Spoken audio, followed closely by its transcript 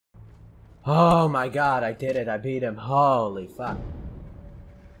Oh my god, I did it. I beat him. Holy fuck.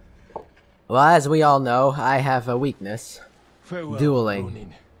 Well, as we all know, I have a weakness. Farewell, Dueling.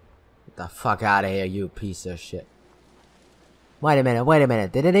 Ronin. Get the fuck out of here, you piece of shit. Wait a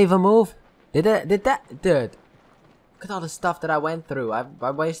minute. Did it even move? Did that? Dude. Look at all the stuff that I went through.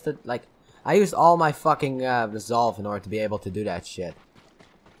 I wasted, like... I used all my fucking resolve in order to be able to do that shit.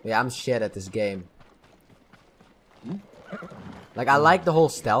 Yeah, I'm shit at this game. Like, I like the whole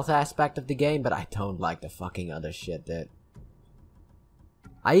stealth aspect of the game, but I don't like the fucking other shit, dude.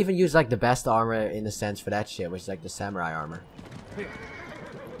 I even use, like, the best armor in a sense for that shit, which is, like, the samurai armor. Wait,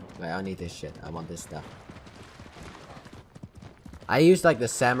 I don't need this shit. I want this stuff. I used, like, the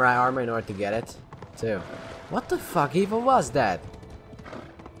samurai armor in order to get it, too. What the fuck even was that?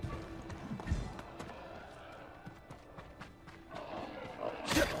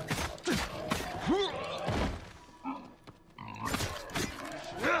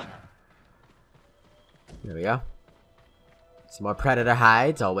 There we go. Some more predator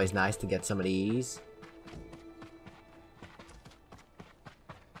hides. Always nice to get some of these.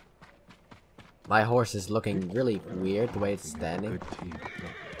 My horse is looking really weird the way it's standing.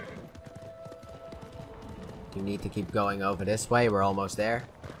 You need to keep going over this way. We're almost there.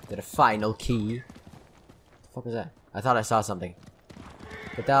 To the final key. What the fuck was that? I thought I saw something.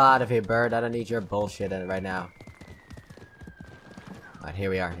 Get the hell out of here, bird. I don't need your bullshit in it right now. Alright, here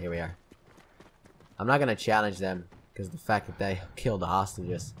we are. Here we are. I'm not gonna challenge them because of the fact that they killed the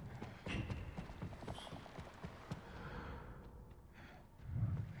hostages.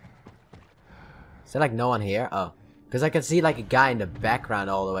 Is there like no one here? Oh. Because I can see like a guy in the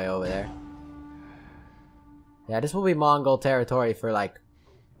background all the way over there. Yeah, this will be Mongol territory for like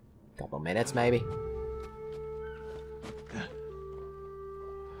a couple minutes maybe.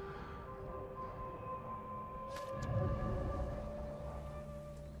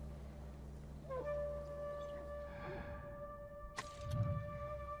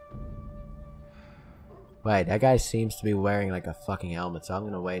 Wait, that guy seems to be wearing like a fucking helmet, so I'm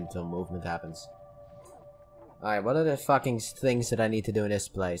gonna wait until movement happens. Alright, what are the fucking things that I need to do in this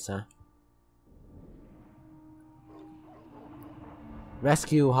place, huh?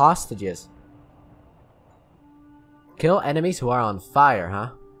 Rescue hostages. Kill enemies who are on fire, huh?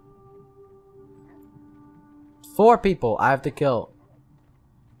 4 people I have to kill.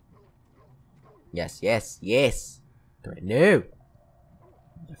 Yes. No.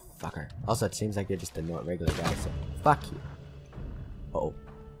 Fucker. Also, it seems like you're just a regular guy, so fuck you. Uh-oh.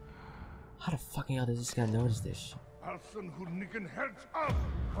 How the fucking hell does this guy notice this shit?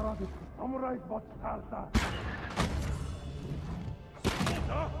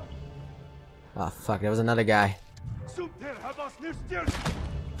 Oh fuck, there was another guy.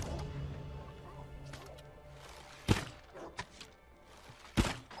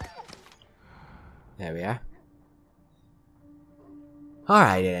 There we are.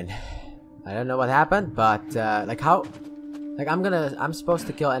 Alright then. I don't know what happened, but like how like I'm supposed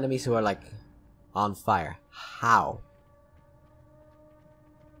to kill enemies who are like on fire. How?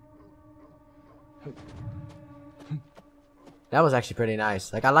 That was actually pretty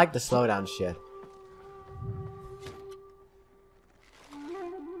nice. Like I like the slowdown shit.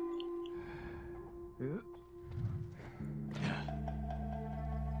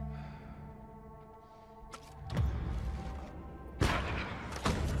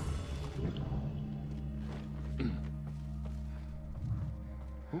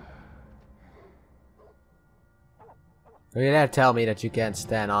 Are you there to tell me that you can't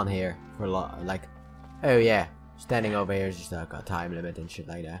stand on here for like, oh yeah, standing over here is just like a time limit and shit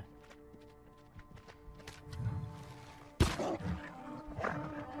like that.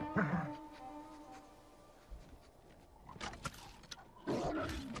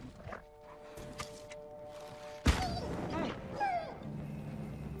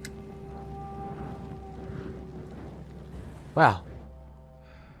 Well,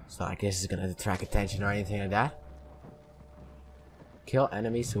 it's not like this is gonna attract attention or anything like that. Kill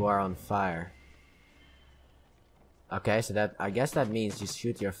enemies who are on fire. Okay, so that I guess that means you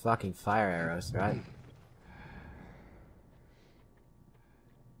shoot your fucking fire arrows, right?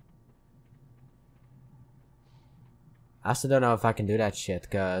 I also don't know if I can do that shit,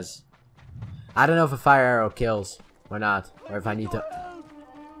 cause I don't know if a fire arrow kills or not, or if I need to.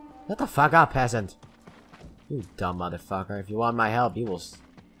 Shut the fuck up, peasant! You dumb motherfucker! If you want my help, you will.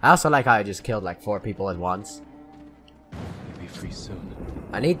 I also like how I just killed like 4 people at once. Be free soon.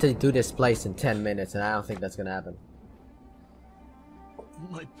 I need to do this place in 10 minutes, and I don't think that's gonna happen.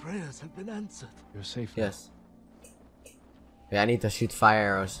 My prayers have been answered. You're safe now. Yes. Yeah, I need to shoot fire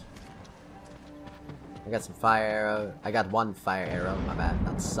arrows. I got some fire arrow. I got 1 fire arrow. My bad.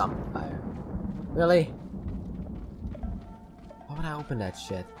 Not some fire. Really? Why would I open that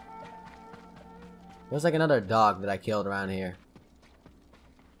shit? There's like another dog that I killed around here.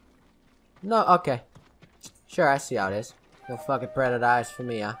 No, okay. Sure, I see how it is. No fucking predator eyes for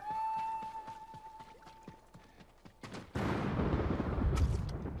me, huh?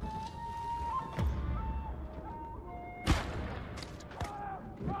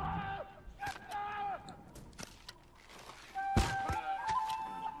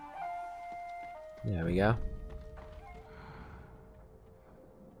 There we go.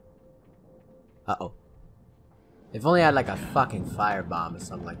 Uh-oh. If only I had like a fucking firebomb or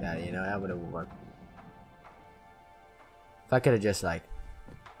something like that, you know, that would have worked. If I could have just like...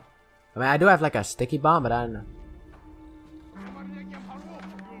 I mean, I do have like a sticky bomb, but I don't know.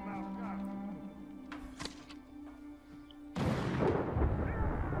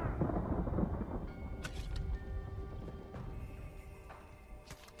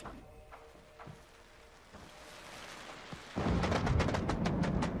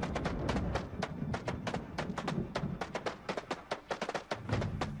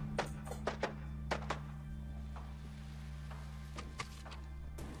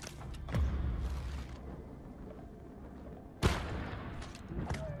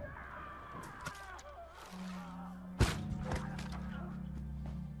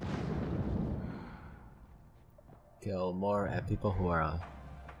 Kill more people who are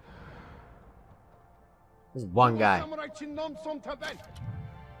There's one guy.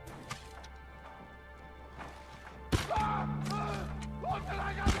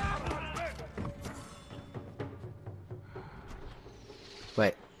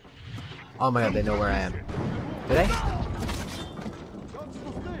 Wait. Oh my god, they know where I am. Do they?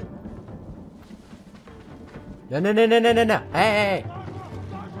 No, no, no, no, no, no, no. Hey, hey, hey.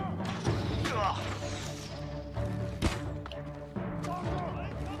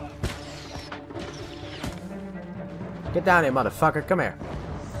 Get down here, motherfucker. Come here.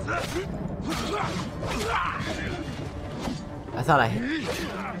 I thought I hit.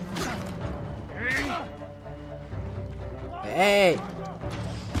 Hey!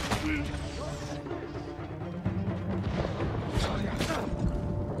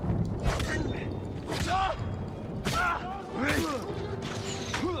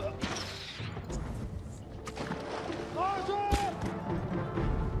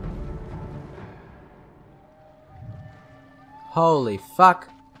 Holy fuck.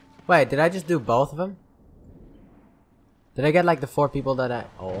 Wait, did I just do both of them? Did I get like the 4 people that I...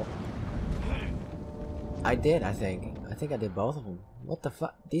 Oh. I did, I think. I think I did both of them. What the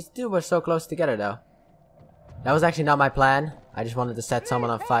fuck? These two were so close together though. That was actually not my plan. I just wanted to set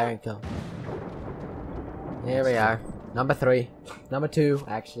someone on fire and kill. Here we are. Number 3. Number 2,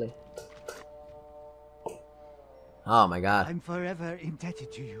 actually. Oh my god. I'm forever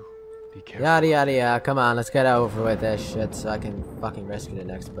indebted to you. Be careful. Yada yada yada. Come on, let's get over with this shit so I can fucking rescue the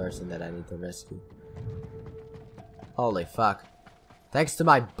next person that I need to rescue. Holy fuck. Thanks to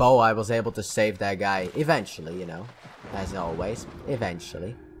my bow, I was able to save that guy. Eventually, you know. As always.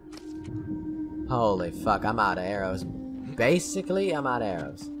 Eventually. Holy fuck, I'm out of arrows. Basically, I'm out of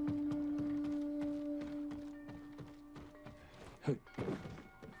arrows.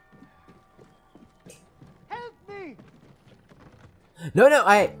 Help me! No, no,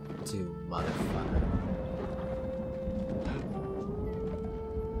 You motherfucker.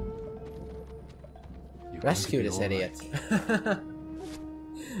 Rescue this idiot.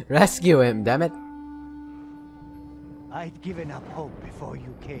 Rescue him, damn it. I'd given up hope before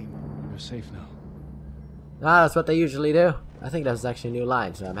you came. You're safe now. Ah, that's what they usually do. I think that was actually a new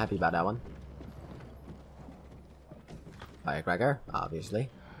line, so I'm happy about that one. Firecracker, obviously.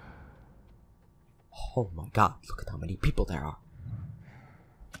 Oh my god, look at how many people there are.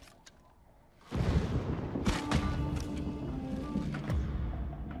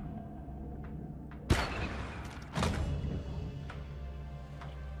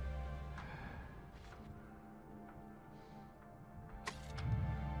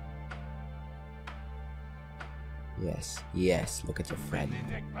 Yes, yes, look at your friend.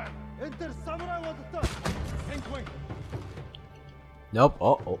 Nope,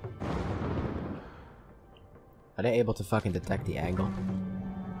 oh. Are they able to fucking detect the angle?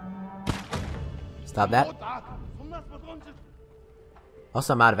 Stop that.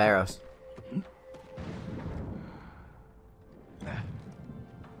 Also, I'm out of arrows.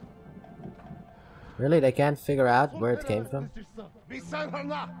 Really? They can't figure out where it came from?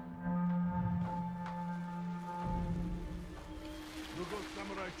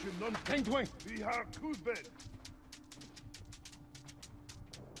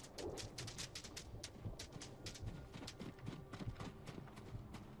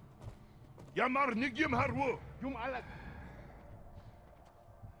 Yamar Nigyum Harwo.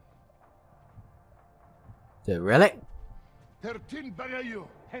 Dude, really? 13 Bagayo.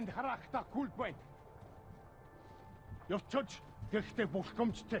 Тэнд харахта кул байна. Ёцож тэгтээ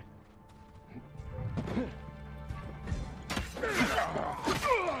бушгамжтэй.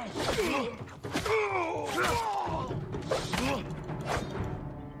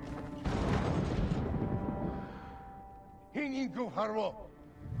 Хин ингүү харво.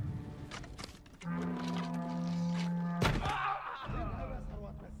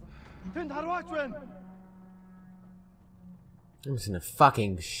 Тэнд харваач байна. I'm just gonna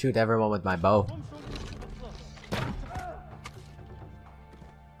fucking shoot everyone with my bow.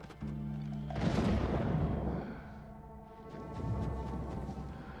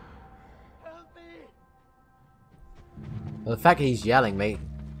 Well, the fact that he's yelling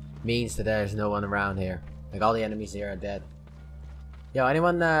means that there's no one around here. Like, all the enemies here are dead. Yo,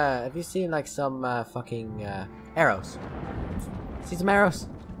 anyone, have you seen, like, some, fucking, arrows? See some arrows?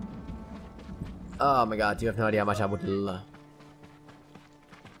 Oh my god, you have no idea how much I would love.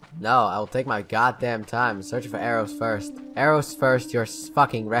 No, I will take my goddamn time. Searching for arrows first. Arrows first, your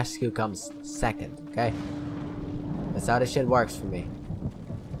fucking rescue comes second, okay? That's how this shit works for me.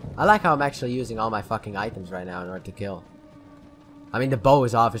 I like how I'm actually using all my fucking items right now in order to kill. I mean, the bow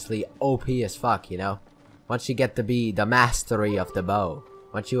is obviously OP as fuck, you know? Once you get to be the mastery of the bow.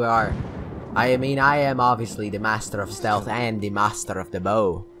 Once you are... I mean, I am obviously the master of stealth and the master of the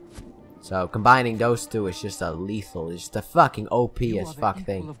bow. So, combining those two is just a lethal, it's just a fucking OP as fuck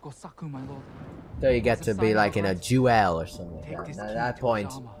thing. So you get to be like in a duel or something like that. At that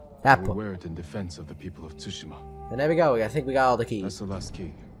point... We wear it in defense of the people of Tsushima. And there we go, I think we got all the keys. That's the last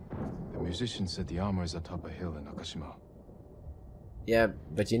key. The musician said the armor is atop a hill in Nakashima. Yeah,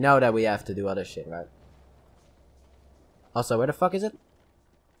 but you know that we have to do other shit, right? Also, where the fuck is it?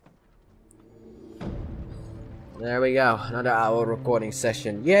 There we go, another hour recording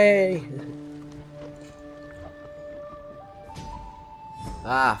session. Yay!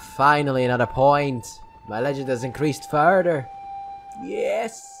 Ah, finally another point. My legend has increased further.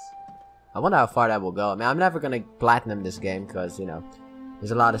 Yes! I wonder how far that will go. I mean, I'm never gonna platinum this game because, you know,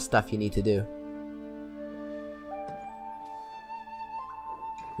 there's a lot of stuff you need to do.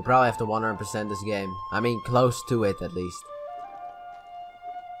 You probably have to 100% this game. I mean, close to it at least.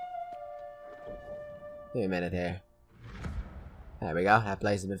 Give me a minute here. There we go. That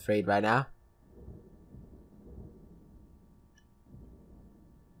place has been freed right now.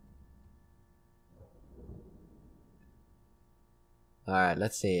 Alright,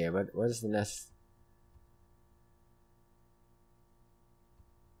 let's see here. Where's the next?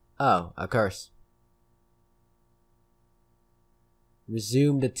 Oh, a curse.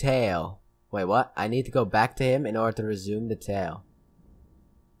 Resume the tale. Wait, what? I need to go back to him in order to resume the tale.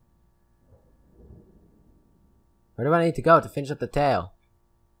 Where do I need to go to finish up the tale?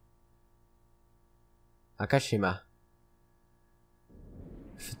 Akashima.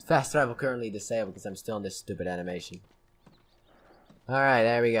 Fast travel currently disabled because I'm still in this stupid animation. Alright,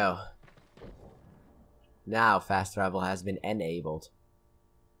 there we go. Now fast travel has been enabled.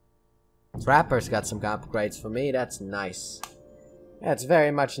 Trapper's got some upgrades for me, that's nice. That's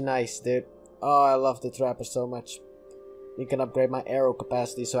very much nice, dude. Oh, I love the Trapper so much. You can upgrade my arrow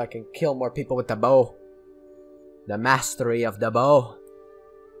capacity so I can kill more people with the bow. The mastery of the bow.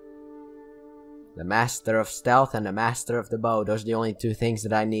 The master of stealth and the master of the bow. Those are the only two things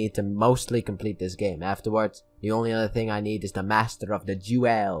that I need to mostly complete this game. Afterwards, the only other thing I need is the master of the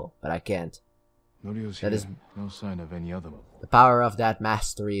duel. But I can't. That is no sign of any other. The power of that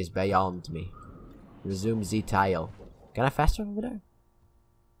mastery is beyond me. Resume Z tile. Can I fast travel over there?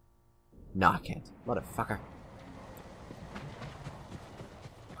 No, I can't. Motherfucker.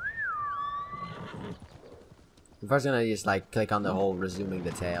 I'm first gonna just like click on the whole resuming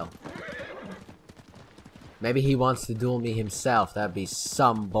the tale. Maybe he wants to duel me himself. That'd be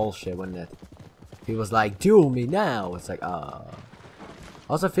some bullshit, wouldn't it? If he was like, duel me now. It's like,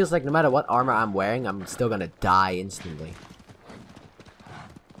 Also feels like no matter what armor I'm wearing, I'm still gonna die instantly.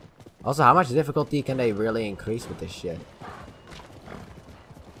 Also, how much difficulty can they really increase with this shit?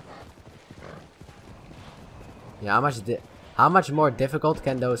 Yeah, how much more difficult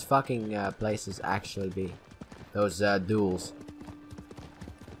can those fucking places actually be? Those duels.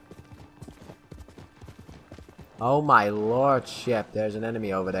 Oh my lordship, there's an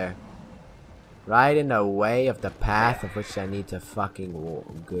enemy over there. Right in the way of the path of which I need to fucking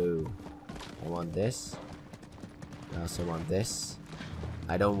go. I want this. I also want this.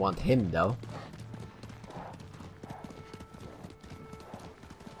 I don't want him though.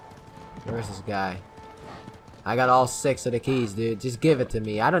 Where's this guy? I got all 6 of the keys, dude. Just give it to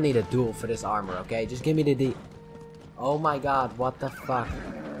me. I don't need a duel for this armor, okay? Just give me the D. Oh my god, what the fuck?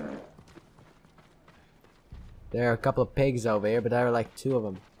 There are a couple of pigs over here, but there are like 2 of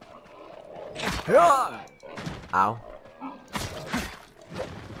them. Ow.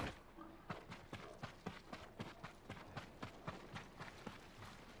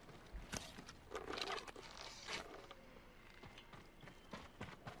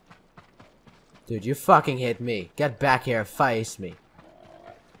 Dude, you fucking hit me. Get back here and face me.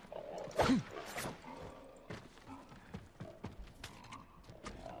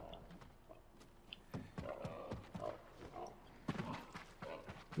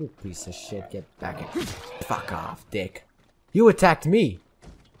 You piece of shit, get back here. Fuck off, dick. You attacked me!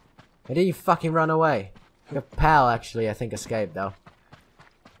 Why did you fucking run away? Your pal actually, I think, escaped though.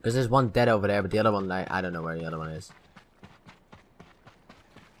 Because there's one dead over there, but the other one, I don't know where the other one is.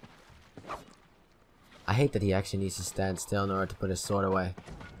 I hate that he actually needs to stand still in order to put his sword away.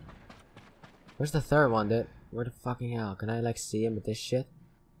 Where's the third one, dude? Where the fucking hell? Can I like see him with this shit?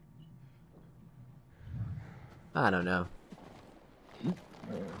 I don't know.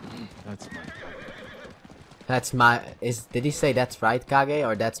 That's my... Did he say that's right, Kage?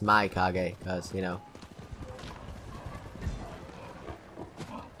 Or that's my Kage? Because, you know.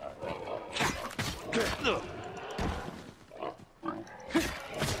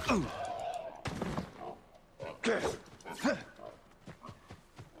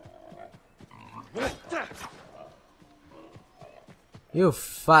 You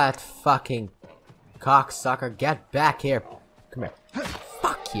fat fucking cocksucker, get back here. Come here.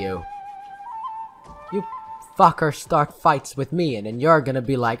 Fuck you. You fucker start fights with me and then you're gonna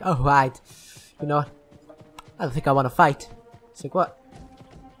be like, oh right, you know what? I don't think I wanna fight. It's like, what?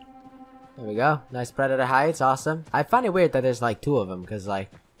 There we go. Nice predator hides, awesome. I find it weird that there's like 2 of them, cause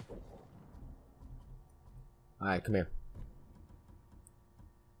like... Alright, come here.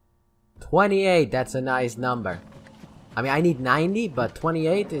 28, that's a nice number. I mean, I need 90, but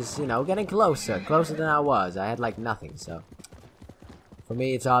 28 is, you know, getting closer. Closer than I was. I had, like, nothing, so... For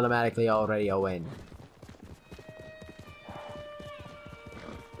me, it's automatically already a win.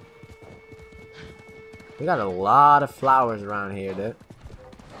 We got a lot of flowers around here, dude.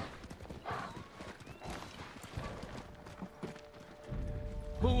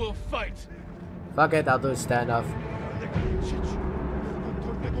 Who will fight? Fuck it, I'll do a standoff.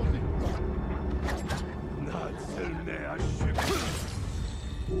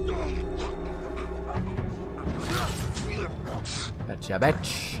 Gotcha,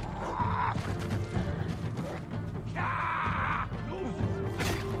 bitch.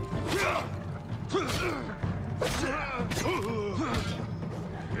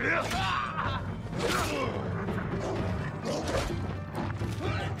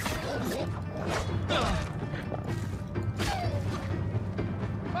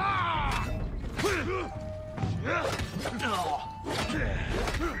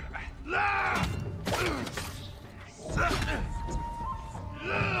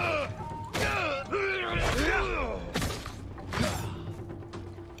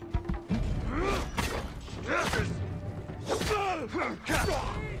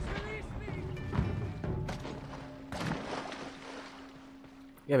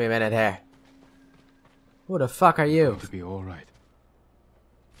 Give me a minute here. Who the fuck are you? To be all right.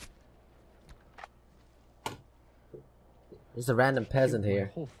 There's a random peasant here.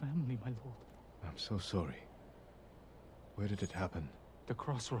 My whole family, my lord. I'm so sorry. Where did it happen? The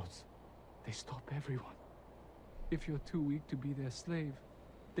crossroads. They stop everyone. If you're too weak to be their slave,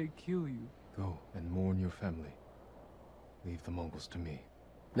 they kill you. Go and mourn your family. Leave the Mongols to me.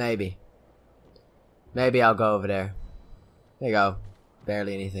 Maybe. Maybe I'll go over there. There you go.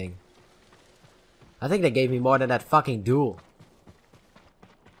 Barely anything. I think they gave me more than that fucking duel.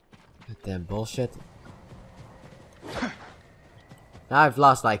 That damn bullshit. Now I've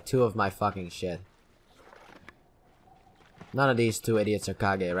lost like 2 of my fucking shit. None of these 2 idiots are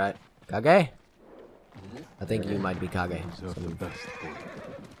Kage, right? Kage? I think you might be Kage. Deserve the best.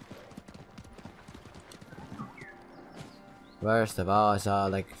 Worst of all, I saw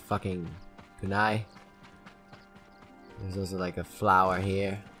like fucking kunai. There's also like a flower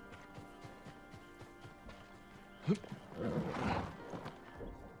here.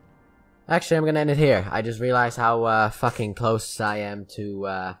 Actually, I'm gonna end it here. I just realized how fucking close I am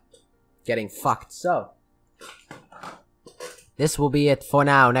to getting fucked. So, this will be it for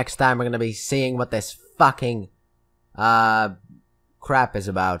now. Next time we're gonna be seeing what this fucking crap is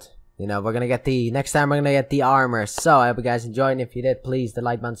about. You know, we're gonna get next time we're gonna get the armor. So, I hope you guys enjoyed, and if you did, please, the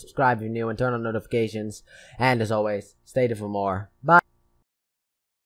like button, subscribe if you're new, and turn on notifications. And as always, stay there for more. Bye!